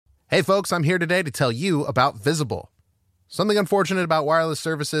Hey folks, I'm here today to tell you about Visible. Something unfortunate about wireless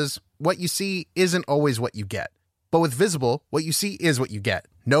services, what you see isn't always what you get. But with Visible, what you see is what you get.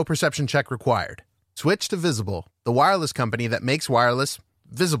 No perception check required. Switch to Visible, the wireless company that makes wireless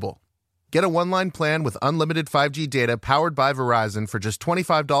visible. Get a one-line plan with unlimited 5G data powered by Verizon for just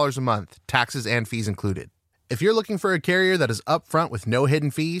 $25 a month, taxes and fees included. If you're looking for a carrier that is upfront with no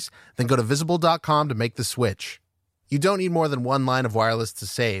hidden fees, then go to Visible.com to make the switch. You don't need more than one line of wireless to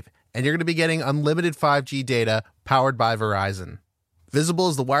save, and you're going to be getting unlimited 5G data powered by Verizon. Visible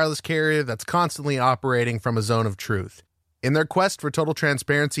is the wireless carrier that's constantly operating from a zone of truth. In their quest for total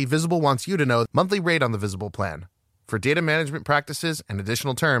transparency, Visible wants you to know the monthly rate on the Visible plan. For data management practices and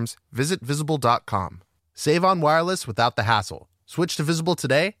additional terms, visit Visible.com. Save on wireless without the hassle. Switch to Visible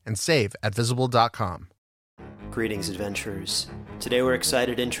today and save at Visible.com. Greetings, adventurers. Today we're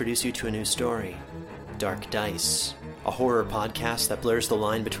excited to introduce you to a new story, Dark Dice, a horror podcast that blurs the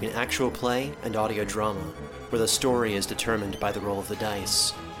line between actual play and audio drama, where the story is determined by the roll of the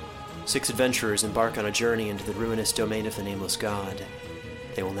dice. 6 adventurers embark on a journey into the ruinous domain of the Nameless God.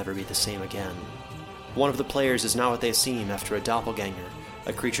 They will never be the same again. One of the players is not what they seem after a doppelganger,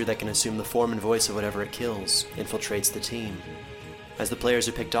 a creature that can assume the form and voice of whatever it kills, infiltrates the team. As the players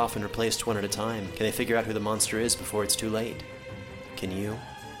are picked off and replaced one at a time, can they figure out who the monster is before it's too late? Can you?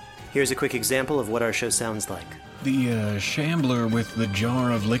 Here's a quick example of what our show sounds like. The shambler with the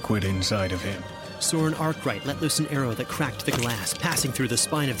jar of liquid inside of him. Soren Arkwright let loose an arrow that cracked the glass, passing through the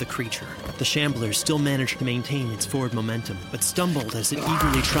spine of the creature. The shambler still managed to maintain its forward momentum, but stumbled as it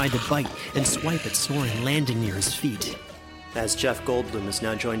eagerly tried to bite and swipe at Soren, landing near his feet. As Jeff Goldblum has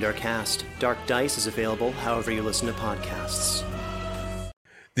now joined our cast, Dark Dice is available however you listen to podcasts.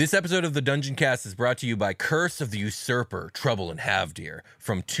 This episode of the Dungeon Cast is brought to you by Curse of the Usurper, Trouble in Havdir,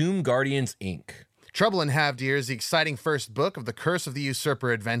 from Tomb Guardians, Inc. Trouble in Havdir is the exciting first book of the Curse of the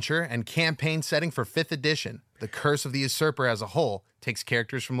Usurper adventure and campaign setting for 5th edition. The Curse of the Usurper as a whole takes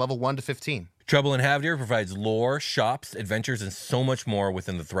characters from level 1 to 15. Trouble in Havdir provides lore, shops, adventures, and so much more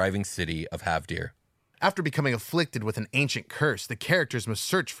within the thriving city of Havdir. After becoming afflicted with an ancient curse, the characters must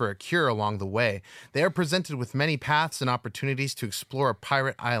search for a cure along the way. They are presented with many paths and opportunities to explore a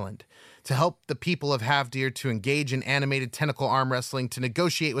pirate island, to help the people of Havdir, to engage in animated tentacle arm wrestling, to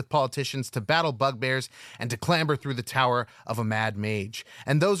negotiate with politicians, to battle bugbears, and to clamber through the tower of a mad mage.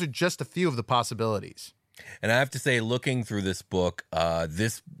 And those are just a few of the possibilities. And I have to say, looking through this book,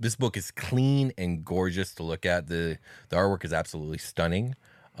 this book is clean and gorgeous to look at. The artwork is absolutely stunning.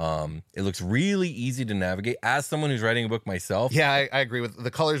 It looks really easy to navigate. As someone who's writing a book myself, yeah, I agree with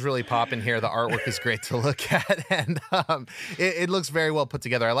the colors. Really pop in here. The artwork is great to look at, and it looks very well put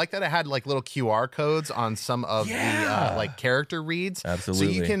together. I like that it had like little QR codes on some of the like character reads.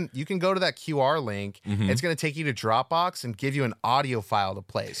 Absolutely. So you can go to that QR link. Mm-hmm. It's going to take you to Dropbox and give you an audio file to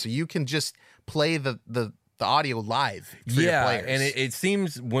play. So you can just play the audio live for your players. And it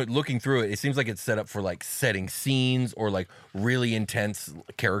seems, looking through it, it seems like it's set up for like setting scenes or like really intense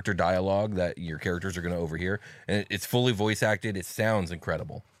character dialogue that your characters are going to overhear. And it's fully voice acted. It sounds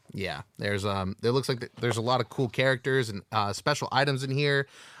incredible. Yeah, there's it looks like there's a lot of cool characters and special items in here.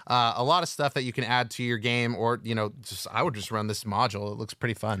 A lot of stuff that you can add to your game, or I would just run this module. It looks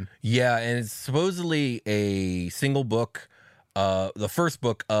pretty fun. Yeah, and it's supposedly a single book. The first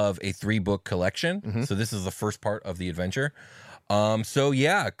book of a 3-book collection. Mm-hmm. So this is the first part of the adventure.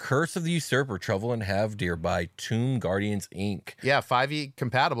 Curse of the Usurper, Trouble in Havdir by Tomb Guardians, Inc. Yeah, 5e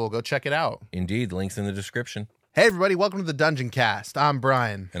compatible. Go check it out. Indeed, links in the description. Hey everybody, welcome to the Dungeon Cast. I'm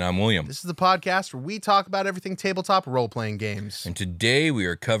Brian. And I'm William. This is the podcast where we talk about everything tabletop role-playing games. And today we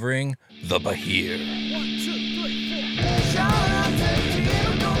are covering the Behirs. 1, 2, 3, 4. Shout out to the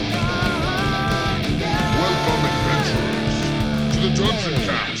Welcome, adventurers, to the Dungeon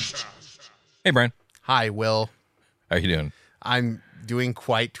Cast. Hey, Brian. Hi, Will. How are you doing? I'm doing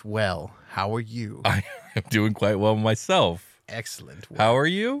quite well. How are you? I am doing quite well myself. Excellent. Will. How are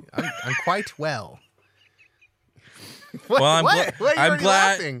you? I'm quite well. Well, I'm glad.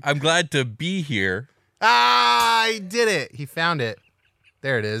 Laughing? I'm glad to be here. I did it. He found it.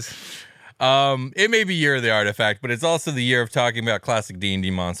 There it is. It may be Year of the Artifact, but it's also the year of talking about classic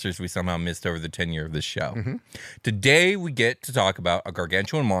D&D monsters we somehow missed over the tenure of this show. Mm-hmm. Today, we get to talk about a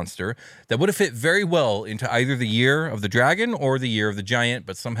gargantuan monster that would have fit very well into either the Year of the Dragon or the Year of the Giant,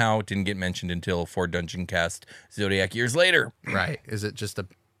 but somehow it didn't get mentioned until 4 Dungeon Cast Zodiac years later. Right. Is it just a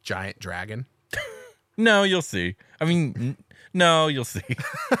giant dragon? No, you'll see. I mean, no, you'll see.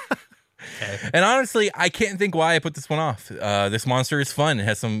 Okay. And honestly, I can't think why I put this one off. This monster is fun. It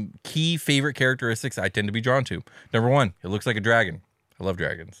has some key favorite characteristics I tend to be drawn to. Number 1, it looks like a dragon. I love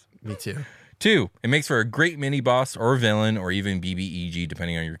dragons. Me too. 2, it makes for a great mini-boss or villain or even BBEG,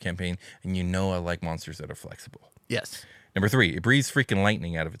 depending on your campaign. And you know I like monsters that are flexible. Yes. Number 3, it breathes freaking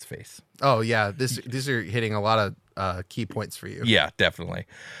lightning out of its face. Oh, yeah. These are hitting a lot of key points for you. Yeah, definitely.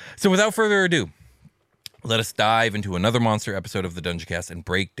 So without further ado, let us dive into another monster episode of the Dungeon Cast and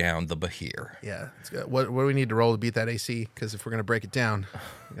break down the Behir. Yeah. It's good. What do we need to roll to beat that AC? Because if we're going to break it down,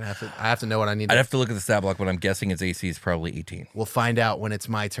 I have to know what I need. I'd have to look at the stat block, but I'm guessing its AC is probably 18. We'll find out when it's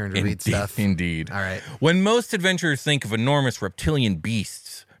my turn to read stuff. Indeed. All right. When most adventurers think of enormous reptilian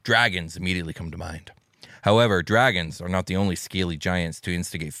beasts, dragons immediately come to mind. However, dragons are not the only scaly giants to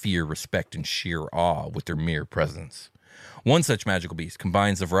instigate fear, respect, and sheer awe with their mere presence. One such magical beast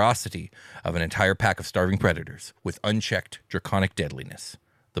combines the ferocity of an entire pack of starving predators with unchecked draconic deadliness,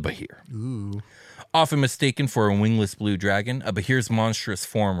 the Behir. Ooh. Often mistaken for a wingless blue dragon, a Behir's monstrous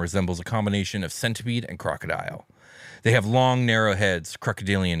form resembles a combination of centipede and crocodile. They have long, narrow heads,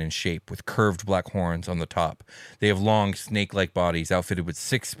 crocodilian in shape, with curved black horns on the top. They have long, snake-like bodies outfitted with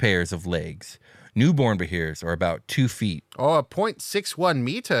 6 pairs of legs. Newborn Behirs are about 2 feet. Oh, 0.61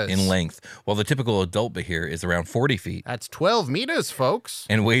 meters. In length, while the typical adult Behir is around 40 feet. That's 12 meters, folks.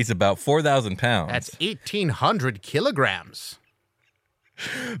 And weighs about 4,000 pounds. That's 1,800 kilograms.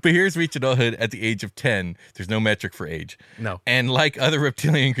 Behirs reach adulthood at the age of 10. There's no metric for age. No. And like other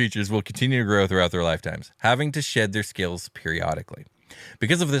reptilian creatures, will continue to grow throughout their lifetimes, having to shed their scales periodically.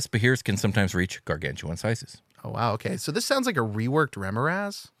 Because of this, Behirs can sometimes reach gargantuan sizes. Oh, wow. Okay. So this sounds like a reworked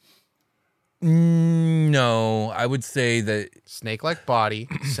Remoraz. No, I would say that... Snake-like body,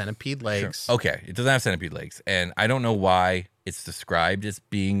 centipede legs. Sure. Okay, it doesn't have centipede legs. And I don't know why it's described as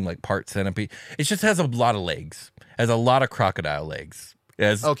being like part centipede. It just has a lot of legs. It has a lot of crocodile legs.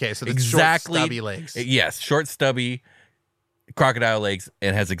 Okay, so it's short, stubby legs. Yes, short, stubby crocodile legs.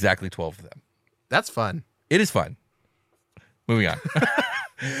 And has exactly 12 of them. That's fun. It is fun. Moving on.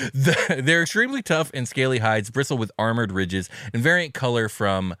 They're extremely tough and scaly hides bristle with armored ridges and variant color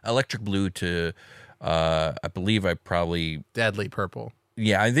from electric blue to, I believe I probably... Deadly purple.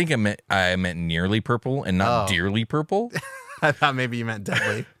 Yeah, I think I meant nearly purple and not dearly purple. I thought maybe you meant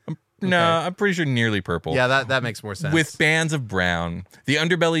deadly. No, I'm pretty sure nearly purple. Yeah, that makes more sense. With bands of brown. The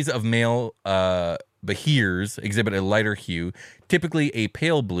underbellies of male Behirs exhibit a lighter hue, typically a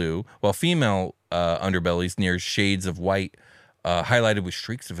pale blue, while female underbellies near shades of white, highlighted with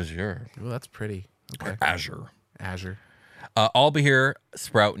streaks of azure. Oh, that's pretty. Okay. Azure. All Behir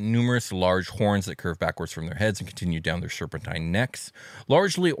sprout numerous large horns that curve backwards from their heads and continue down their serpentine necks.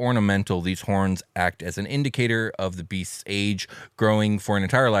 Largely ornamental, these horns act as an indicator of the beast's age, growing for an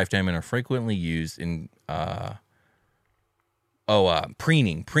entire lifetime, and are frequently used in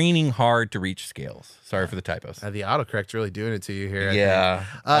preening hard to reach scales. Sorry for the typos. The autocorrect's really doing it to you here. Yeah,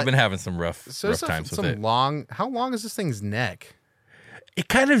 I've been having some rough times with it. How long is this thing's neck?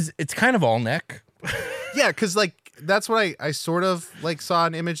 It's kind of all neck. Yeah, because like that's what I sort of like saw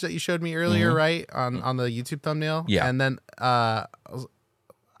an image that you showed me earlier, right, on the YouTube thumbnail. Yeah, and then I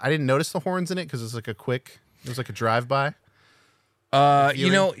didn't notice the horns in it because it was like a drive-by.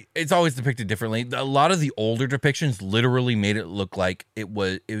 It's always depicted differently. A lot of the older depictions literally made it look like it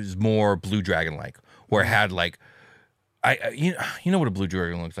was more blue dragon like, where it had like you know what a blue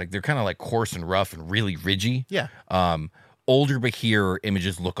dragon looks like. They're kind of like coarse and rough and really ridgy. Yeah. Older Behir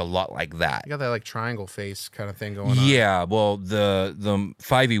images look a lot like that. You got that like triangle face kind of thing going on. Yeah, well, the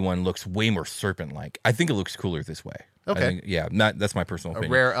 5e one looks way more serpent like. I think it looks cooler this way. Okay. That's my personal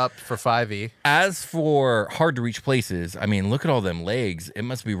opinion. A rare up for 5e. As for hard to reach places, I mean, look at all them legs. It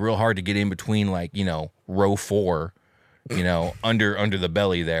must be real hard to get in between, like, row 4, under the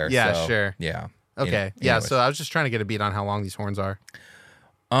belly there. Yeah, so, sure. Yeah. Okay. Yeah. So I was just trying to get a beat on how long these horns are.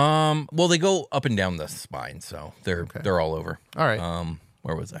 Well, they go up and down the spine, so they're all over. All right.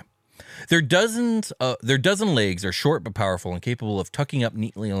 Where was I? Their dozen legs are short but powerful and capable of tucking up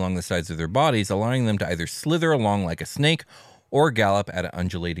neatly along the sides of their bodies, allowing them to either slither along like a snake or gallop at an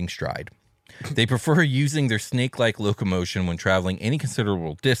undulating stride. They prefer using their snake-like locomotion when traveling any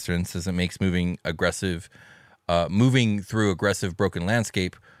considerable distance, as it makes moving through aggressive broken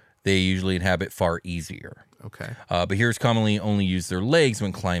landscape they usually inhabit far easier. Okay. Behirs commonly only use their legs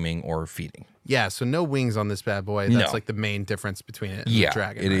when climbing or feeding. Yeah, so no wings on this bad boy. That's like the main difference between it and the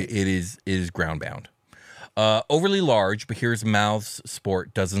dragon. It, right? it is ground bound. Overly large, Behir's mouths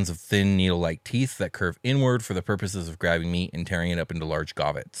sport dozens of thin needle-like teeth that curve inward for the purposes of grabbing meat and tearing it up into large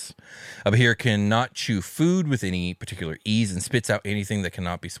gobbets. A Behir cannot chew food with any particular ease and spits out anything that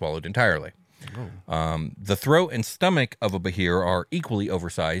cannot be swallowed entirely. The throat and stomach of a Behir are equally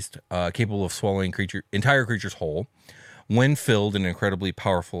oversized, capable of swallowing entire creatures whole. When filled, an incredibly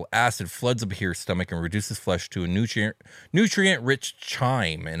powerful acid floods a Behir's stomach and reduces flesh to a nutrient-rich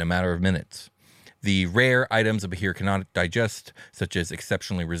chime in a matter of minutes. The rare items a Behir cannot digest, such as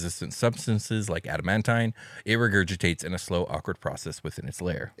exceptionally resistant substances like adamantine, it regurgitates in a slow, awkward process within its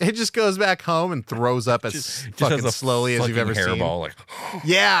lair. It just goes back home and throws up as fucking slowly as you've ever seen. Hairball, like,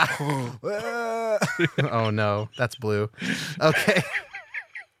 yeah. Oh no, that's blue. Okay.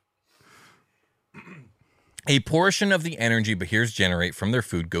 A portion of the energy Behirs generate from their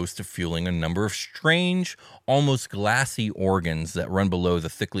food goes to fueling a number of strange, almost glassy organs that run below the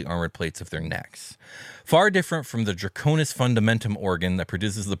thickly armored plates of their necks. Far different from the Draconis fundamentum organ that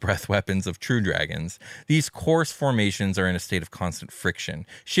produces the breath weapons of true dragons, these coarse formations are in a state of constant friction,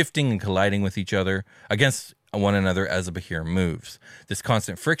 shifting and colliding with each other against one another as a Behir moves. This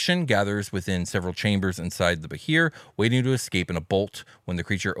constant friction gathers within several chambers inside the Behir, waiting to escape in a bolt when the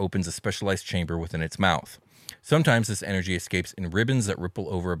creature opens a specialized chamber within its mouth. Sometimes this energy escapes in ribbons that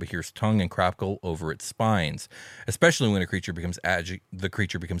ripple over a Behir's tongue and crackle over its spines, especially when the creature becomes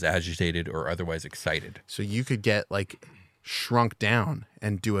agitated or otherwise excited. So you could get like shrunk down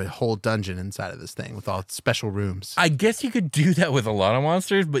and do a whole dungeon inside of this thing with all special rooms. I guess you could do that with a lot of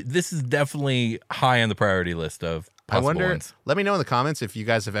monsters, but this is definitely high on the priority list of possible ones. Let me know in the comments if you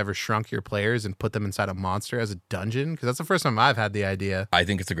guys have ever shrunk your players and put them inside a monster as a dungeon, because that's the first time I've had the idea. I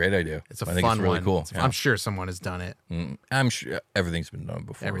think it's a great idea. It's a I think fun it's really one. Cool. Yeah. I'm sure someone has done it. I'm sure everything's been done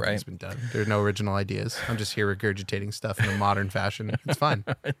before, Everything's right? been done. There are no original ideas. I'm just here regurgitating stuff in a modern fashion. It's fine.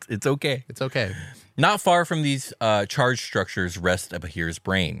 It's okay. It's okay. Not far from these charged structures rests a Behir's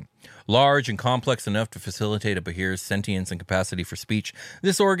brain. Large and complex enough to facilitate a Behir's sentience and capacity for speech,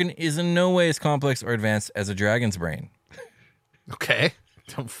 this organ is in no way as complex or advanced as a dragon's brain. Okay.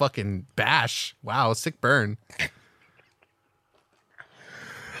 Don't fucking bash. Wow, sick burn.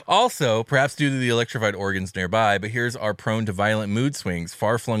 Also, perhaps due to the electrified organs nearby, Behirs are prone to violent mood swings,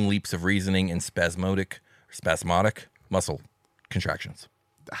 far-flung leaps of reasoning, and spasmodic muscle contractions.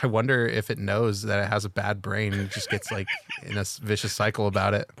 I wonder if it knows that it has a bad brain and just gets like in a vicious cycle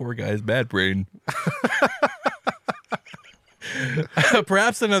about it. Poor guy's bad brain.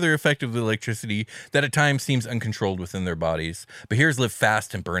 Perhaps another effect of the electricity that at times seems uncontrolled within their bodies. Behirs live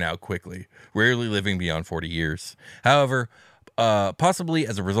fast and burn out quickly, rarely living beyond 40 years. However, possibly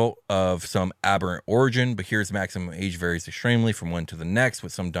as a result of some aberrant origin, Behir's maximum age varies extremely from one to the next,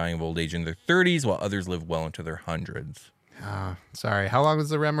 with some dying of old age in their 30s, while others live well into their hundreds. Sorry. How long does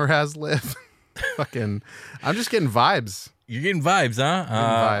the Remoraz live? Fucking, I'm just getting vibes. You're getting vibes, huh?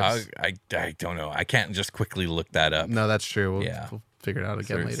 Vibes. I don't know. I can't just quickly look that up. No, that's true. We'll figure it out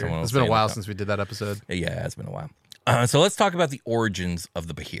again later. It's been a while since we did that episode. Yeah, it's been a while. So let's talk about the origins of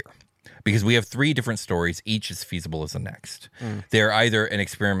the Behir, because we have 3 different stories, each as feasible as the next. They're either an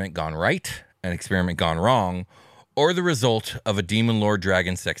experiment gone right, an experiment gone wrong, or the result of a demon lord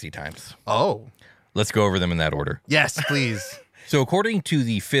dragon sexy times. Oh. Let's go over them in that order. Yes, please. So according to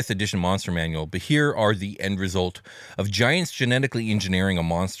the 5th edition monster manual, Behir are the end result of giants genetically engineering a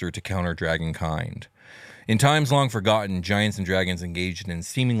monster to counter dragon kind. In times long forgotten, giants and dragons engaged in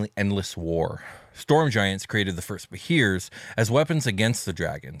seemingly endless war. Storm giants created the first Behirs as weapons against the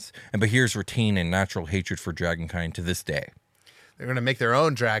dragons, and Behirs retain a natural hatred for dragonkind to this day. They're going to make their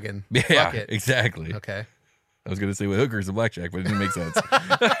own dragon. Yeah, Fuck it. Exactly. Okay. I was going to say with hookers and blackjack, but it didn't make sense.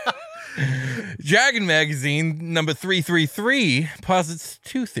 Dragon Magazine number 333 posits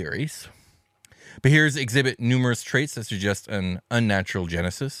 2 theories. Behirs exhibit numerous traits that suggest an unnatural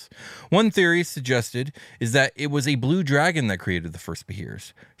genesis. One theory suggested is that it was a blue dragon that created the first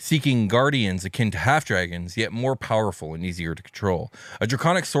Behirs, seeking guardians akin to half-dragons, yet more powerful and easier to control. A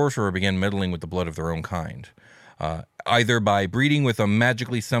draconic sorcerer began meddling with the blood of their own kind, either by breeding with a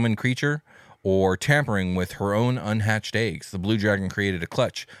magically summoned creature or tampering with her own unhatched eggs. The blue dragon created a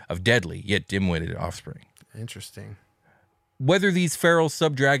clutch of deadly yet dim-witted offspring. Interesting. Whether these feral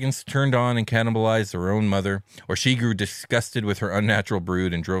sub-dragons turned on and cannibalized their own mother, or she grew disgusted with her unnatural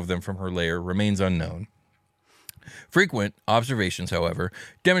brood and drove them from her lair, remains unknown. Frequent observations, however,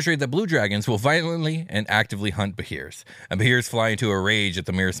 demonstrate that blue dragons will violently and actively hunt Behirs, and Behirs fly into a rage at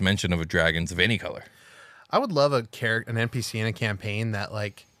the merest mention of dragons of any color. I would love an NPC in a campaign that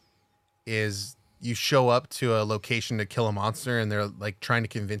like is you show up to a location to kill a monster and they're like trying to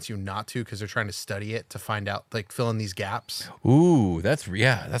convince you not to because they're trying to study it to find out, like fill in these gaps. Ooh, that's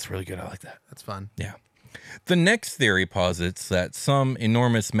really good. I like that. That's fun. Yeah. The next theory posits that some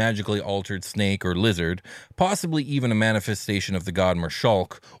enormous magically altered snake or lizard, possibly even a manifestation of the god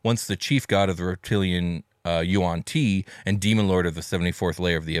Marshalk, once the chief god of the reptilian Yuan Ti and demon lord of the 74th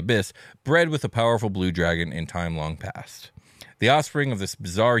layer of the abyss, bred with a powerful blue dragon in time long past. The offspring of this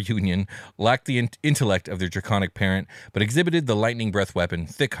bizarre union lacked the intellect of their draconic parent, but exhibited the lightning breath weapon,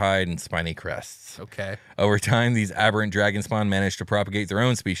 thick hide, and spiny crests. Okay. Over time, these aberrant dragon spawn managed to propagate their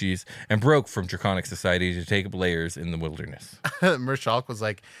own species and broke from draconic society to take up layers in the wilderness. Mershulk was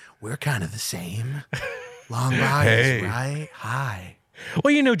like, we're kind of the same. Long lives, Hey. right? Hi.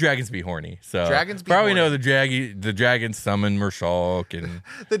 Well, you know dragons be horny, so Dragons be probably know horny. the dragons summon Mershulk, and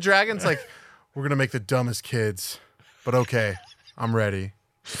The dragon's like, we're going to make the dumbest kids, but okay, I'm ready.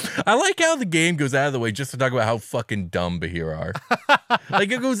 I like how the game goes out of the way just to talk about how fucking dumb Behir are.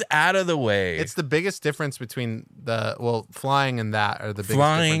 Like, it goes out of the way. It's the biggest difference between flying and that are the biggest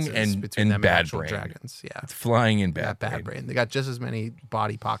Flying differences and- between and them bad and actual brain. dragons. Yeah. It's flying and Yeah, bad, bad brain. They got just as many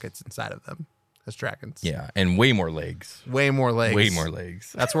body pockets inside of them as dragons. Yeah, and way more legs. Way more legs. Way more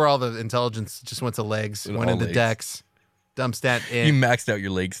legs. That's where all the intelligence just went to legs, All went into legs. dex. Dumb stat You in. maxed out your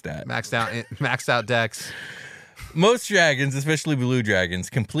leg stat. Maxed out dex. Most dragons, especially blue dragons,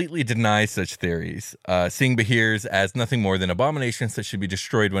 completely deny such theories, seeing Behirs as nothing more than abominations that should be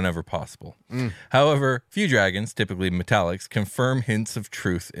destroyed whenever possible. However, few dragons, typically metallics, confirm hints of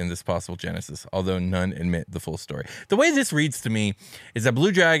truth in this possible genesis, although none admit the full story. The way this reads to me is that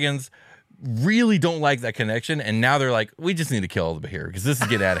blue dragons really don't like that connection, and now they're like, we just need to kill all the Behir because this is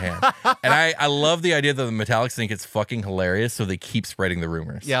getting out of hand. And I love the idea that the metallics think it's fucking hilarious, so they keep spreading the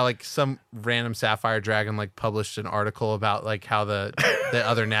rumors. Yeah, like some random sapphire dragon like published an article about like how the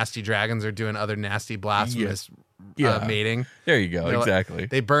other nasty dragons are doing other nasty blasphemous Yeah. mating. There you go, They're like- exactly.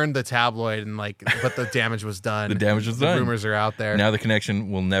 They burned the tabloid and like, but the damage was done. The damage was The done. rumors are out there Now the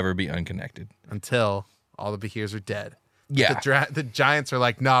connection will never be unconnected. until all the Behirs are dead. Yeah. The giants are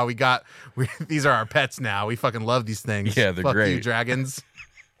like, no, these are our pets now. We fucking love these things. Yeah, they're Fuck you, great. dragons.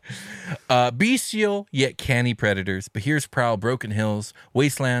 Bestial yet canny predators, Behirs prowl broken hills,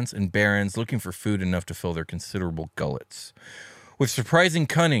 wastelands, and barrens looking for food enough to fill their considerable gullets. With surprising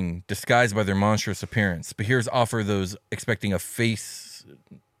cunning disguised by their monstrous appearance, Behirs offer those expecting to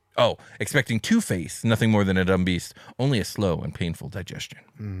face nothing more than a dumb beast, only a slow and painful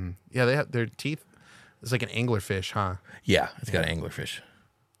digestion. Yeah, they have their teeth. It's like an anglerfish, huh? Yeah, it's got anglerfish.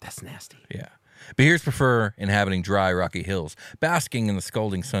 That's nasty. Yeah. Behirs prefer inhabiting dry, rocky hills, basking in the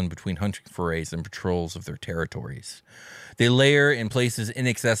scalding sun between hunting forays and patrols of their territories. They lair in places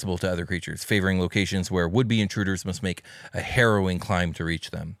inaccessible to other creatures, favoring locations where would-be intruders must make a harrowing climb to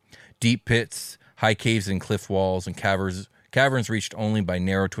reach them. Deep pits, high caves and cliff walls, and caverns reached only by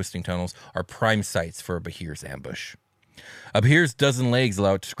narrow, twisting tunnels are prime sites for a Behir's ambush. A Behir's dozen legs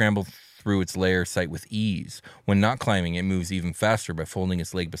allow it to scramble through its lair site with ease. When not climbing, it moves even faster by folding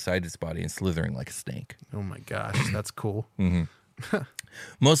its leg beside its body and slithering like a snake. Oh my gosh, that's cool.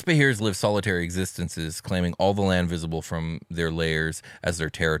 Most Behirs live solitary existences, claiming all the land visible from their lairs as their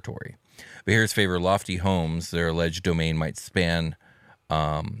territory. Behirs favor lofty homes. Their alleged domain might span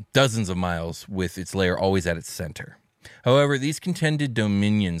dozens of miles, with its lair always at its center. However, these contended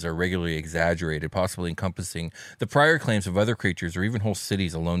dominions are regularly exaggerated, possibly encompassing the prior claims of other creatures or even whole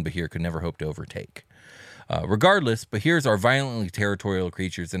cities a lone Behir could never hope to overtake. Regardless, Behirs are violently territorial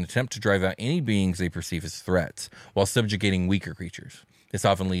creatures and attempt to drive out any beings they perceive as threats, while subjugating weaker creatures. This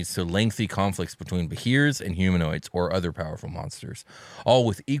often leads to lengthy conflicts between Behirs and humanoids or other powerful monsters, all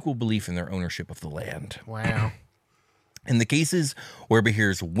with equal belief in their ownership of the land. Wow. In the cases where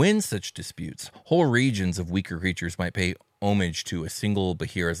Behirs win such disputes, whole regions of weaker creatures might pay homage to a single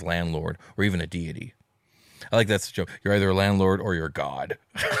Behir as landlord or even a deity. I like that joke. You're either a landlord or you're a god.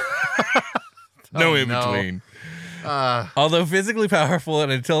 No in between. Although physically powerful and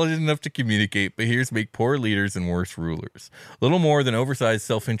intelligent enough to communicate, Behirs make poor leaders and worse rulers. Little more than oversized,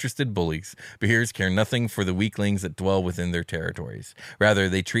 self-interested bullies, Behirs care nothing for the weaklings that dwell within their territories. Rather,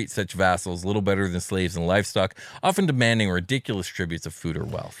 they treat such vassals little better than slaves and livestock, often demanding ridiculous tributes of food or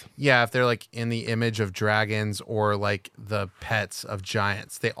wealth. Yeah, if they're like in the image of dragons or like the pets of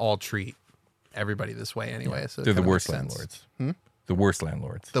giants, they all treat everybody this way anyway. So it They're the kinda worst makes sense. landlords. The worst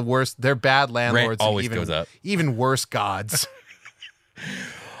landlords. The worst. They're bad landlords. always and even, goes up. Even worse gods.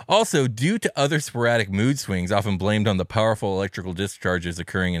 Also, due to other sporadic mood swings, often blamed on the powerful electrical discharges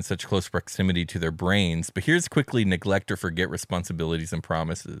occurring in such close proximity to their brains, Behirs quickly neglect or forget responsibilities and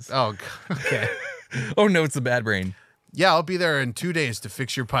promises. Oh, okay. Oh no, it's the bad brain. Yeah, I'll be there in 2 days to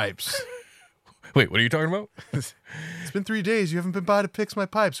fix your pipes. Wait, what are you talking about? It's been 3 days. You haven't been by to fix my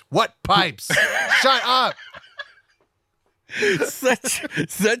pipes. What pipes? Shut up.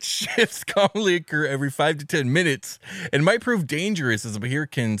 Such shifts commonly occur every 5 to 10 minutes and might prove dangerous, as a Behir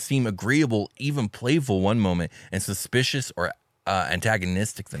can seem agreeable, even playful one moment, and suspicious or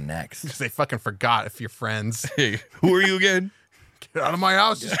antagonistic the next. Because they fucking forgot if you're friends. Hey, who are you again? Get out of my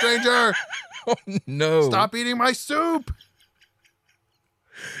house, you stranger. No. Stop eating my soup.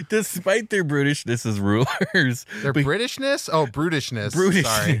 Despite their brutishness as rulers. Their Britishness? Oh, brutishness. Sorry.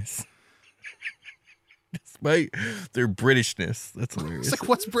 Brutishness. Despite their Britishness. That's hilarious. It's like,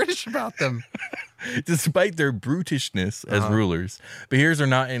 what's British about them? Despite their brutishness as rulers, Behirs are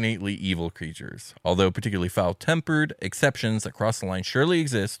not innately evil creatures. Although particularly foul-tempered, exceptions that cross the line surely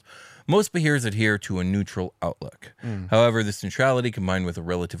exist, most Behirs adhere to a neutral outlook. However, this neutrality combined with a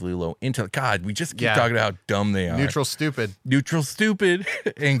relatively low intellect... God, we just keep talking about how dumb they are. Neutral stupid. Neutral stupid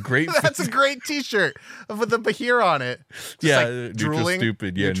and great... That's a great t-shirt with a Behir on it. Just yeah, like neutral drooling.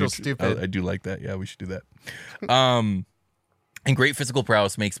 stupid. Yeah, neutral stupid. I do like that. Yeah, we should do that. And great physical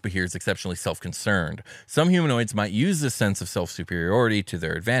prowess makes Behirs exceptionally self-concerned. Some humanoids might use this sense of self-superiority to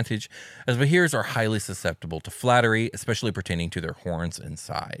their advantage, as Behirs are highly susceptible to flattery, especially pertaining to their horns and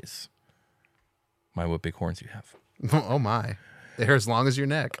size. My, what big horns you have. Oh my. They're as long as your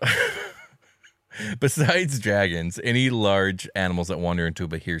neck. Besides dragons, any large animals that wander into a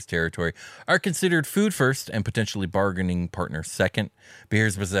Behir's territory are considered food first and potentially bargaining partner second.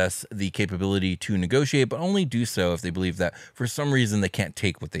 Behirs possess the capability to negotiate, but only do so if they believe that for some reason they can't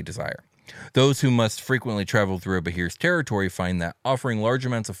take what they desire. Those who must frequently travel through a Behir's territory find that offering large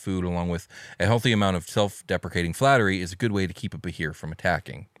amounts of food along with a healthy amount of self-deprecating flattery is a good way to keep a Behir from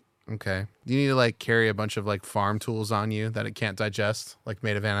attacking. Okay. You need to like carry a bunch of like farm tools on you that it can't digest, like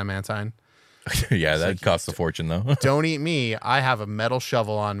made of adamantine. Yeah, that costs a fortune, though. Don't eat me. I have a metal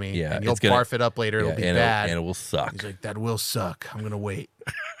shovel on me. Yeah, and you'll barf it up later. It'll be bad. And it will suck. He's like, that will suck. I'm going to wait.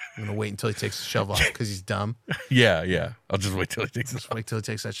 I'm going to wait until he takes the shovel off because he's dumb. Yeah. I'll just wait till he takes it off. Just wait till he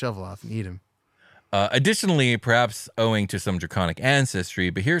takes that shovel off and eat him. Additionally, perhaps owing to some draconic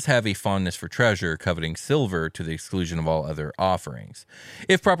ancestry, Behirs have a fondness for treasure, coveting silver to the exclusion of all other offerings.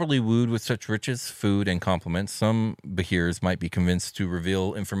 If properly wooed with such riches, food, and compliments, some Behirs might be convinced to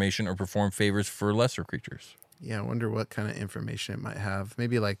reveal information or perform favors for lesser creatures. Yeah, I wonder what kind of information it might have.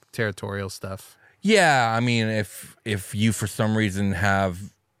 Maybe like territorial stuff. Yeah, I mean, if you for some reason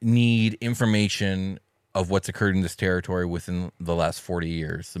need information of what's occurred in this territory within the last 40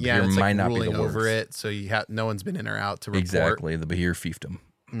 years. The Behir it's might like not be ruling the worst. over it, so no one's been in or out to report. Exactly, the Behir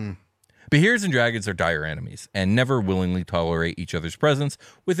fiefdom. Behirs and dragons are dire enemies and never willingly tolerate each other's presence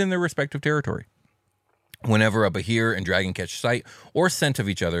within their respective territory. Whenever a Behir and dragon catch sight or scent of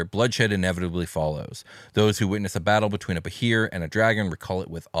each other, bloodshed inevitably follows. Those who witness a battle between a Behir and a dragon recall it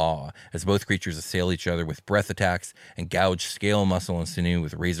with awe, as both creatures assail each other with breath attacks and gouge scale, muscle, and sinew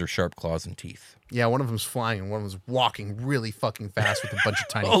with razor-sharp claws and teeth. Yeah, one of them's flying and one of them's walking really fucking fast with a bunch of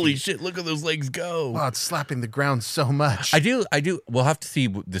tiny Holy feet. shit, look at those legs go. Oh, it's slapping the ground so much. I do. We'll have to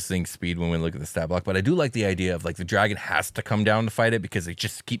see this thing's speed when we look at the stat block, but I do like the idea of like the dragon has to come down to fight it because it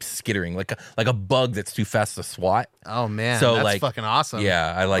just keeps skittering like a bug that's too fast to swat. Oh man, so that's like fucking awesome.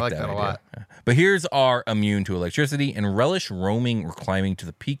 Yeah, I like that a idea. lot. Yeah. Behirs are immune to electricity and relish roaming or climbing to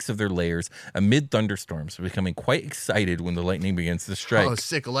the peaks of their layers amid thunderstorms, becoming quite excited when the lightning begins to strike. Oh,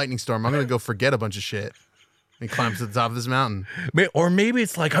 sick, a lightning storm. I'm going to go forget a bunch of shit. He climbs to the top of this mountain. Or maybe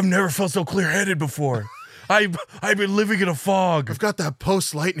it's like, I've never felt so clear-headed before. I've been living in a fog. I've got that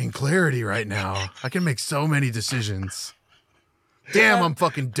post-lightning clarity right now. I can make so many decisions. Damn, I'm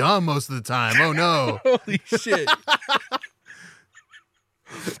fucking dumb most of the time. Oh, no. Holy shit.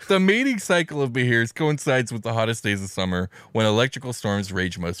 The mating cycle of Behirs coincides with the hottest days of summer when electrical storms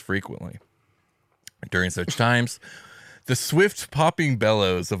rage most frequently. During such times, the swift popping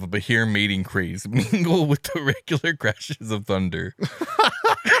bellows of a Behir mating craze mingle with the regular crashes of thunder.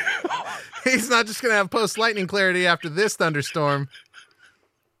 He's not just going to have post-lightning clarity after this thunderstorm.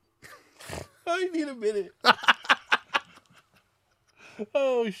 I need a minute.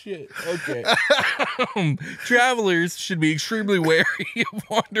 Oh, shit. Okay. Travelers should be extremely wary of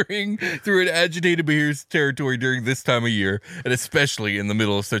wandering through an agitated Behir's territory during this time of year, and especially in the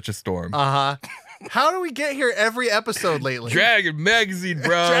middle of such a storm. Uh-huh. How do we get here every episode lately? Dragon Magazine,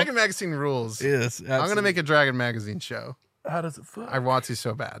 bro. Dragon Magazine rules. Yes, absolutely. I'm going to make a Dragon Magazine show. How does it feel? I want to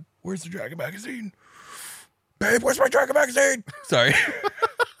so bad. Where's the Dragon Magazine? Babe, where's my Dragon Magazine? Sorry.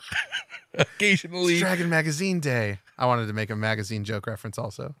 Occasionally. It's Dragon Magazine Day. I wanted to make a magazine joke reference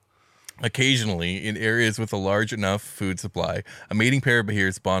also. Occasionally, in areas with a large enough food supply, a mating pair of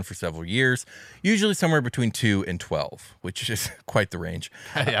Behirs bond for several years, usually somewhere between 2 and 12, which is quite the range.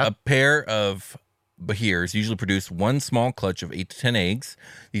 Yeah. A pair of Behirs usually produce one small clutch of 8 to 10 eggs.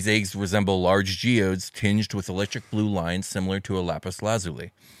 These eggs resemble large geodes tinged with electric blue lines similar to a lapis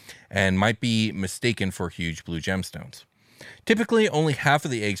lazuli, and might be mistaken for huge blue gemstones. Typically, only half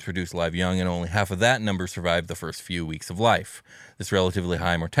of the eggs produce live young, and only half of that number survive the first few weeks of life. This relatively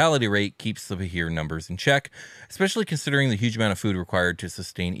high mortality rate keeps the Behir numbers in check, especially considering the huge amount of food required to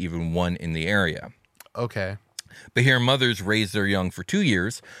sustain even one in the area. Okay. Behir mothers raise their young for 2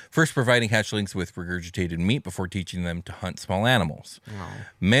 years, first providing hatchlings with regurgitated meat before teaching them to hunt small animals.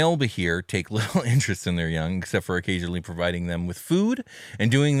 Male Behir take little interest in their young, except for occasionally providing them with food and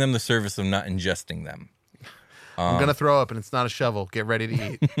doing them the service of not ingesting them. I'm going to throw up and it's not a shovel. Get ready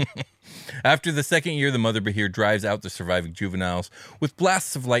to eat. After the second year, the mother Behir drives out the surviving juveniles with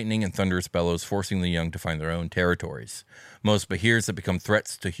blasts of lightning and thunderous bellows, forcing the young to find their own territories. Most Behirs that become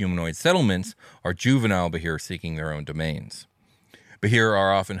threats to humanoid settlements are juvenile Behir seeking their own domains. Behir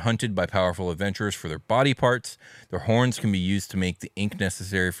are often hunted by powerful adventurers for their body parts. Their horns can be used to make the ink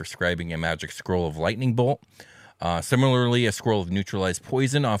necessary for scribing a magic scroll of lightning bolt. Similarly, a scroll of neutralized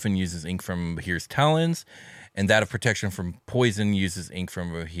poison often uses ink from Behir's talons, and that of protection from poison uses ink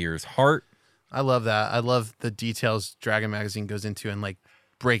from Behir's heart. I love that. I love the details Dragon Magazine goes into and like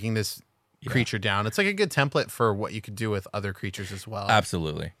breaking this creature down. It's like a good template for what you could do with other creatures as well.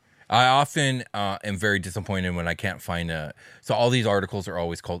 Absolutely. I often am very disappointed when I can't find so all these articles are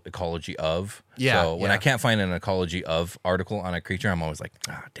always called ecology of. Yeah. So when I can't find an ecology of article on a creature, I'm always like,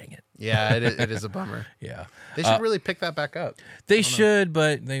 dang it. Yeah, it is a bummer. Yeah. They should really pick that back up. They should,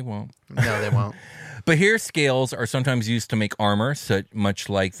 but they won't. No, they won't. Behir scales are sometimes used to make armor, much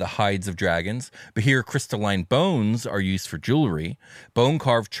like the hides of dragons. Behir crystalline bones are used for jewelry.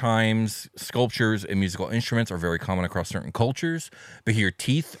 Bone-carved chimes, sculptures, and musical instruments are very common across certain cultures. Behir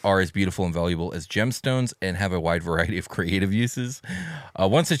teeth are as beautiful and valuable as gemstones and have a wide variety of creative uses.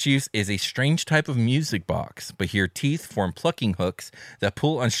 One such use is a strange type of music box. Behir teeth form plucking hooks that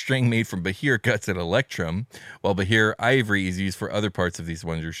pull on string made from Behir guts and electrum, while Behir ivory is used for other parts of these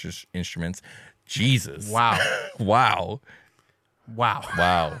wondrous instruments. Jesus. Wow. Wow.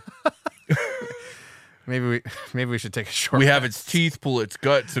 Wow. Maybe we should take a short We rest. have its teeth pull its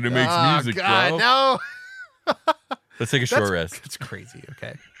guts and it makes music, God, bro. no. Let's take a short rest. It's crazy,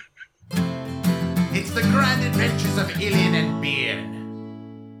 okay. It's the grand adventures of Ilian and Beard.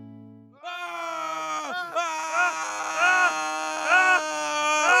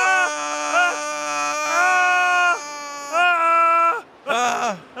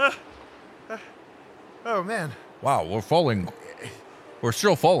 Oh man, Wow, we're falling. We're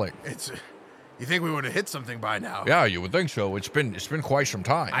still falling. it's. You think we would have hit something by now? Yeah, you would think so. It's been quite some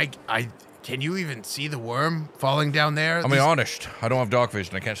time. I can you even see the worm falling down there? I mean, honest, I don't have dark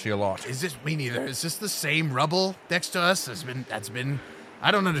vision. I can't see a lot. Is this me neither? Is this the same rubble next to us? That's been.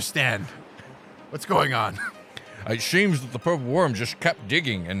 I don't understand. What's going on? It seems that the purple worm just kept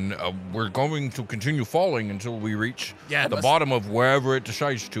digging, and we're going to continue falling until we reach the bottom of wherever it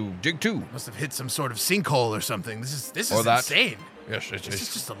decides to dig to. Must have hit some sort of sinkhole or something. This is Or that. insane. Yes, This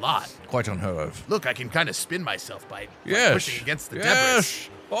is just a lot. quite unheard of. Look, I can kind of spin myself by Yes. pushing against the debris. Yes.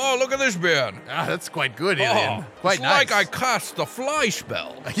 Oh, look at this, Ben. That's quite good, Ilian. Quite it's nice. like I cast the fly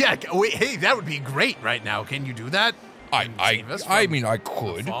spell. Yeah. Wait. Hey, that would be great right now. Can you do that? And save us I from mean, I the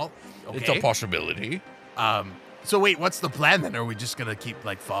could. fall? It's a Okay. possibility. So wait, what's the plan then? Are we just gonna keep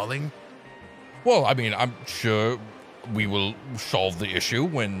like falling? Well, I mean, I'm sure we will solve the issue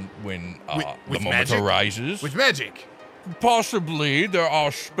when the with moment magic? arises. With magic? Possibly there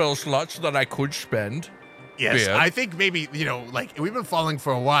are spell slots that I could spend. Yes, Yeah. I think maybe, like we've been falling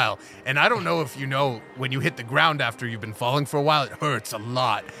for a while, and I don't know if you know when you hit the ground after you've been falling for a while, it hurts a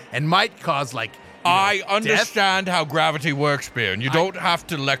lot and might cause like. I death. understand how gravity works, Ben. You don't have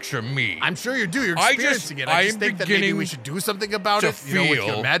to lecture me. I'm sure you do. You're I experiencing just- it. I I'm just think that maybe beginning we should do something about to it. With your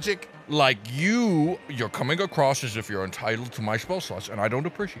feel- magic. Like you're coming across as if you're entitled to my spell slots, and I don't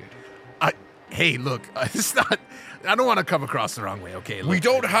appreciate it. Hey, look, it's not. I don't want to come across the wrong way. Okay, We look,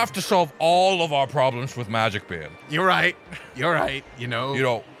 don't have to solve all of our problems with magic, Ben. You're right. You're right. You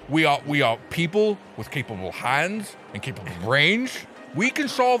know, we are people with capable hands and capable brains. We can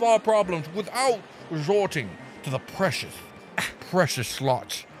solve our problems without resorting to the precious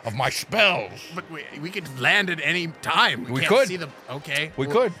slots of my spells. But we could land at any time. We can't could. see the. Okay, We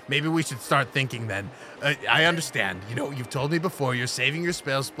could. Maybe we should start thinking then. I understand. You've told me before you're saving your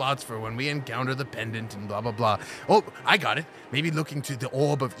spell slots for when we encounter the pendant and blah blah blah. Oh, I got it. Maybe looking to the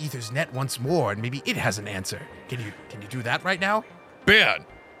orb of Ether's net once more, and maybe it has an answer. Can you do that right now? Ben,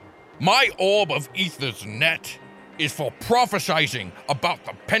 my orb of Ether's net is for prophesizing about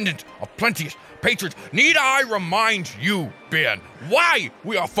the pendant of plenteous patrons. Need I remind you, Ben, why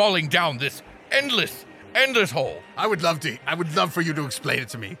we are falling down this endless hole? I would love to. I would love for you to explain it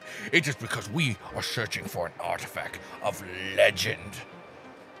to me. It is because we are searching for an artifact of legend.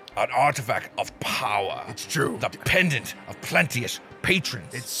 An artifact of power. It's true. The pendant of plenteous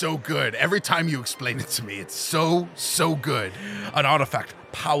patrons. It's so good. Every time you explain it to me, it's so good. An artifact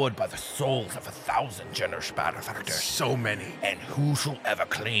powered by the souls of 1,000 generous benefactors. So many. And whosoever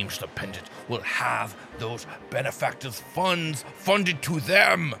claims the pendant will have those benefactors' funds funded to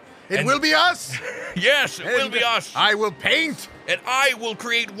them. It will be us. Yes, it will be us. I will paint. And I will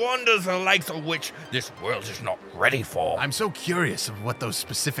create wonders the likes of which this world is not ready for. I'm so curious of what those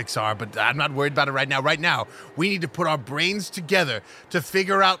specifics are, but I'm not worried about it right now. Right now, we need to put our brains together to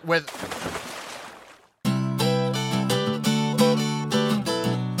figure out whether...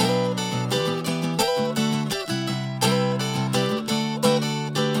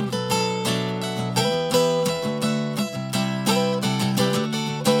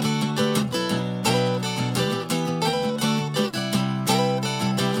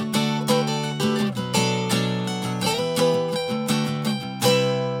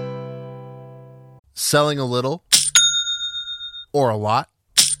 Selling a little or a lot?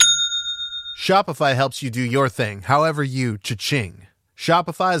 Shopify helps you do your thing, however you cha-ching.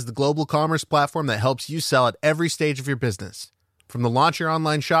 Shopify is the global commerce platform that helps you sell at every stage of your business. From the launch your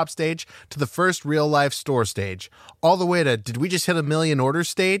online shop stage to the first real-life store stage, all the way to did we just hit 1 million orders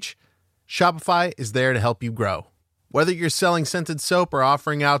stage? Shopify is there to help you grow. Whether you're selling scented soap or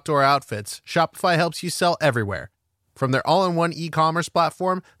offering outdoor outfits, Shopify helps you sell everywhere. From their all-in-one e-commerce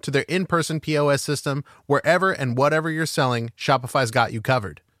platform to their in-person POS system, wherever and whatever you're selling, Shopify's got you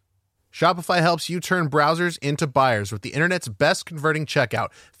covered. Shopify helps you turn browsers into buyers with the internet's best converting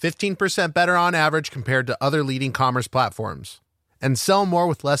checkout, 15% better on average compared to other leading commerce platforms. And sell more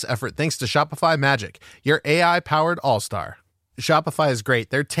with less effort thanks to Shopify Magic, your AI-powered all-star. Shopify is great.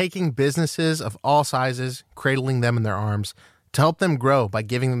 They're taking businesses of all sizes, cradling them in their arms, to help them grow by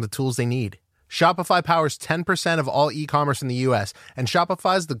giving them the tools they need. Shopify powers 10% of all e-commerce in the U.S., and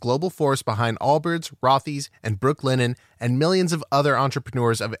Shopify is the global force behind Allbirds, Rothy's, and Brooklinen, and millions of other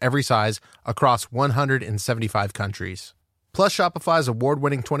entrepreneurs of every size across 175 countries. Plus, Shopify's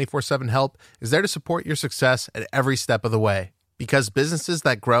award-winning 24/7 help is there to support your success at every step of the way. Because businesses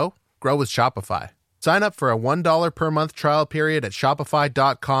that grow with Shopify. Sign up for a $1 per month trial period at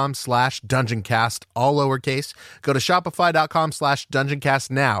shopify.com/dungeoncast, all lowercase. Go to shopify.com/dungeoncast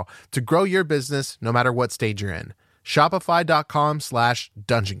now to grow your business no matter what stage you're in.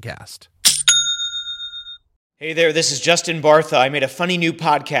 Shopify.com/dungeoncast. Hey there, this is Justin Bartha. I made a funny new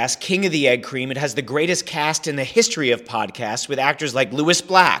podcast, King of the Egg Cream. It has the greatest cast in the history of podcasts with actors like Louis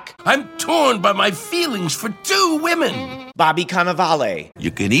Black. I'm torn by my feelings for 2 women. Bobby Cannavale. You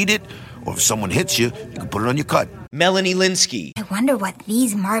can eat it, or if someone hits you, you can put it on your cut. Melanie Linsky. I wonder what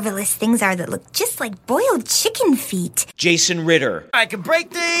these marvelous things are that look just like boiled chicken feet. Jason Ritter. I can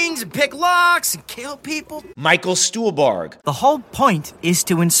break things and pick locks and kill people. Michael Stuhlbarg. The whole point is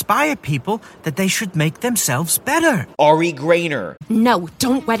to inspire people that they should make themselves better. Ari Grainer. No,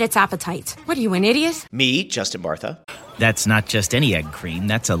 don't whet its appetite. What are you, an idiot? Me, Justin Bartha. That's not just any egg cream,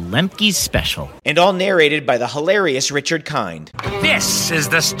 that's a Lemke's special. And all narrated by the hilarious Richard Kind. This is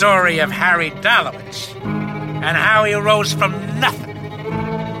the story of Harry Dalowitz and how he rose from nothing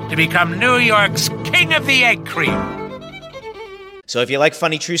to become New York's King of the Egg Cream. So if you like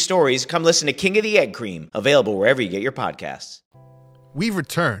funny true stories, come listen to King of the Egg Cream, available wherever you get your podcasts. We've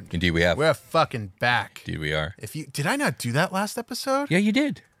returned. Indeed we have. We're fucking back. Indeed we are. Did I not do that last episode? Yeah, you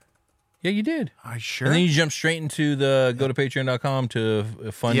did. Yeah, you did. Are you sure? And then you jumped straight into the go to patreon.com to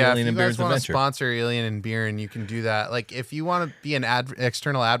fund Alien and Beer's adventure. If you guys want to sponsor Alien and Beer, you can do that. Like, if you want to be an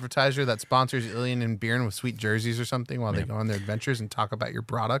external advertiser that sponsors Alien and Beer with sweet jerseys or something while they go on their adventures and talk about your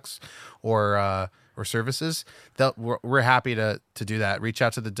products or services, we're happy to do that. Reach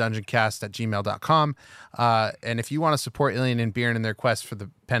out to the dungeoncast@gmail.com. And if you want to support Alien and Beer in their quest for the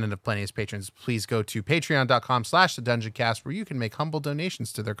Pendant of Plenty as patrons, please go to patreon.com/thedungeoncast where you can make humble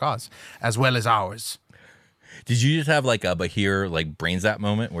donations to their cause, as well as ours. Did you just have like a Behir like brain zap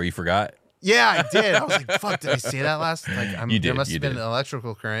moment where you forgot? Yeah, I did. I was like, fuck, did I say that last? Like, you did. There must you have been did. an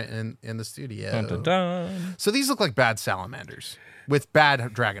electrical current in the studio. Dun, dun, dun. So these look like bad salamanders with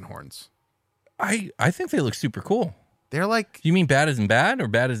bad dragon horns. I think they look super cool. They're like... You mean bad as in bad or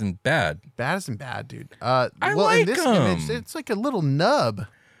bad as in bad? Bad as in bad, dude. I like in this them. image, it's like a little nub.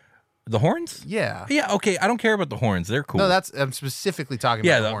 The horns? Yeah. Yeah, okay. I don't care about the horns. They're cool. No, I'm specifically talking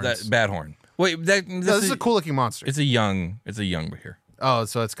about the horns. Yeah, that bad horn. Wait, this is a cool looking monster. It's a young Behir. Oh,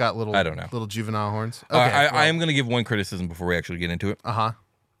 so it's got little... I don't know. Little juvenile horns? Okay. I am going to give one criticism before we actually get into it. Uh-huh.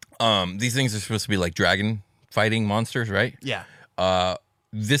 These things are supposed to be like dragon fighting monsters, right? Yeah.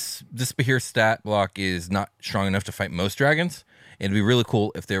 This Behir stat block is not strong enough to fight most dragons. It'd be really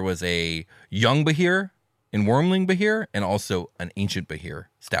cool if there was a young Behir and wormling Behir and also an ancient Behir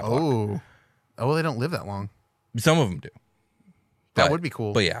stat block. Oh, well, they don't live that long. Some of them do. That would be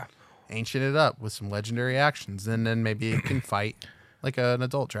cool. But yeah. Ancient it up with some legendary actions, and then maybe it can fight like an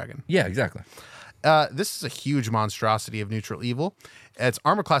adult dragon. Yeah, exactly. This is a huge monstrosity of neutral evil. Its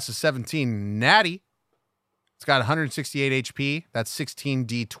armor class is 17. Natty. It's got 168 HP. That's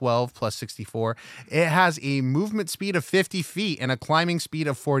 16d12 plus 64. It has a movement speed of 50 feet and a climbing speed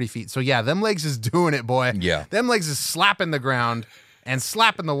of 40 feet. So yeah, them legs is doing it, boy. Yeah. Them legs is slapping the ground and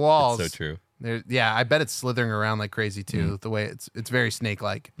slapping the walls. That's so true. Yeah, I bet it's slithering around like crazy too. The way it's very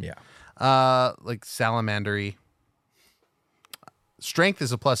snake-like. Yeah. Like salamandery. Strength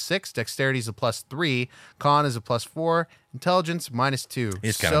is a +6, dexterity is a +3, con is a +4, intelligence -2.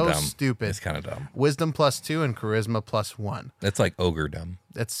 It's kind of dumb. Stupid. It's kind of dumb. Wisdom +2 and charisma +1. That's like ogre dumb.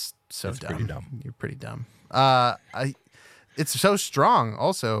 That's dumb. Pretty dumb. You're pretty dumb. It's so strong.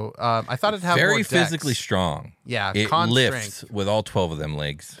 Also, I thought it'd have very more dex. physically strong. Yeah, it con lifts strength. with all 12 of them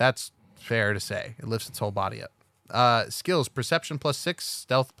legs. That's fair to say. It lifts its whole body up. Skills: perception +6,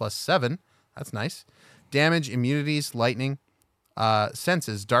 stealth +7. That's nice. Damage, immunities, lightning.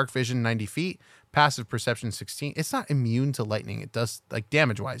 Senses: dark vision 90 feet, passive perception 16. It's not immune to lightning. It does, like,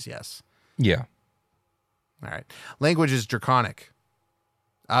 damage wise, yes. Yeah. All right. Language is draconic.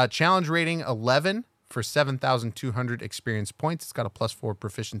 Challenge rating 11 for 7,200 experience points. It's got a +4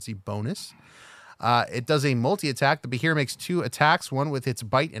 proficiency bonus. It does a multi-attack. The Behir makes 2 attacks, one with its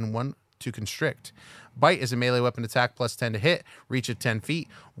bite and one to constrict. Bite is a melee weapon attack +10 to hit, reach of 10 feet,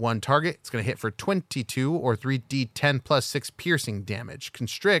 1 target. It's going to hit for 22 or 3d10 +6 piercing damage.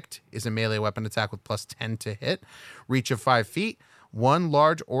 Constrict is a melee weapon attack with +10 to hit, reach of 5 feet, 1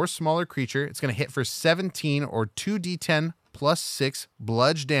 large or smaller creature. It's going to hit for 17 or 2d10 +6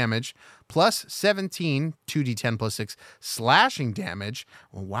 bludge damage, +17 2d10 +6 slashing damage.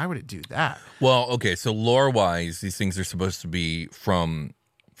 Well, why would it do that? Well, okay, so lore-wise, these things are supposed to be from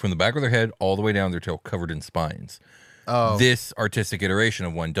the back of their head all the way down their tail, covered in spines. Oh. This artistic iteration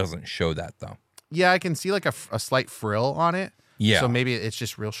of one doesn't show that, though. Yeah, I can see like a slight frill on it. Yeah. So maybe it's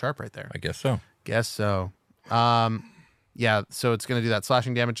just real sharp right there. I guess so. Guess so. Yeah, so it's going to do that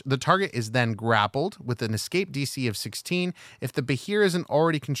slashing damage. The target is then grappled with an escape DC of 16. If the Behir isn't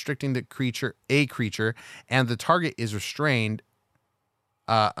already constricting a creature, and the target is restrained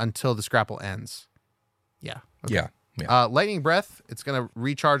until this grapple ends. Yeah. Okay. Yeah. Lightning Breath, it's going to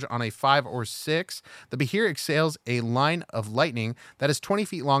recharge on a 5 or 6. The Behir exhales a line of lightning that is 20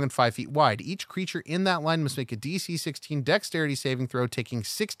 feet long and 5 feet wide. Each creature in that line must make a DC 16 dexterity saving throw, taking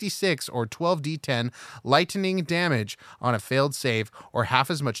 66 or 12d10 lightning damage on a failed save, or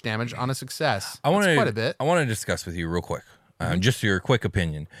half as much damage on a success. That's quite a bit. I want to discuss with you real quick, just your quick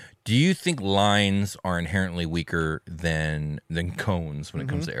opinion. Do you think lines are inherently weaker than cones when it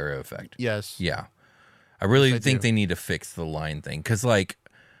comes to area effect? Yes. Yeah. I really think they need to fix the line thing. Because, like,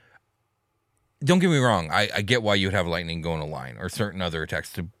 don't get me wrong. I get why you would have lightning go in a line or certain other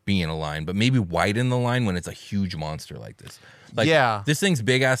attacks to be in a line, but maybe widen the line when it's a huge monster like this. Like, yeah. This thing's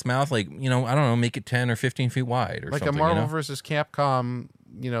big-ass mouth, like, I don't know, make it 10 or 15 feet wide or like something. Like a Marvel versus Capcom,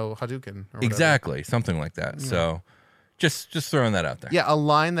 Hadouken. Or exactly. Something like that. Yeah. So just throwing that out there. Yeah, a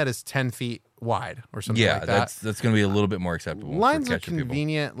line that is 10 feet wide or something like that. Yeah, that's going to be a little bit more acceptable. Lines are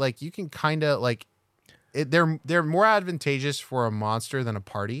convenient. People. Like, you can kind of, like... They're more advantageous for a monster than a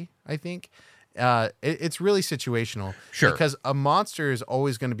party, I think. It's really situational. Sure. Because a monster is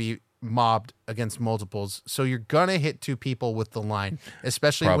always going to be mobbed against multiples. So you're going to hit 2 people with the line,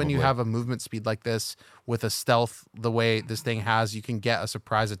 especially when you have a movement speed like this with a stealth the way this thing has. You can get a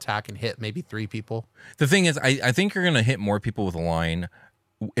surprise attack and hit maybe 3 people. The thing is, I think you're going to hit more people with a line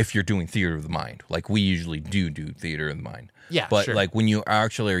if you're doing theater of the mind. Like we usually do theater of the mind. Yeah, but sure. Like when you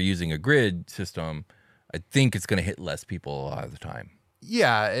actually are using a grid system, I think it's going to hit less people a lot of the time.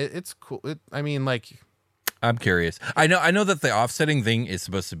 Yeah, it's cool. I'm curious. I know that the offsetting thing is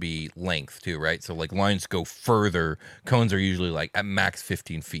supposed to be length too, right? So like lines go further. Cones are usually like at max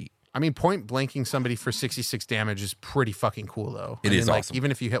 15 feet. I mean, point blanking somebody for 66 damage is pretty fucking cool, though. It is awesome. Even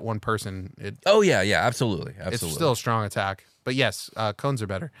if you hit one person, Oh yeah, absolutely. It's still a strong attack. But yes, cones are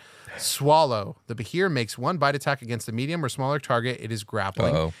better. Swallow. The Behir makes 1 bite attack against a medium or smaller target it is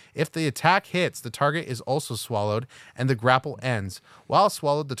grappling. Uh-oh. If the attack hits, the target is also swallowed, and the grapple ends. While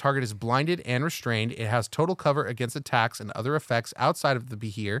swallowed, the target is blinded and restrained. It has total cover against attacks and other effects outside of the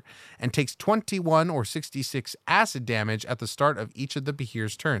Behir, and takes 21 or 66 acid damage at the start of each of the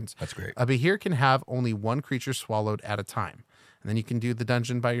Behir's turns. That's great. A Behir can have only 1 creature swallowed at a time. And then you can do the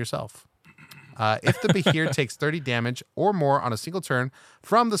dungeon by yourself. If the Behir takes 30 damage or more on a single turn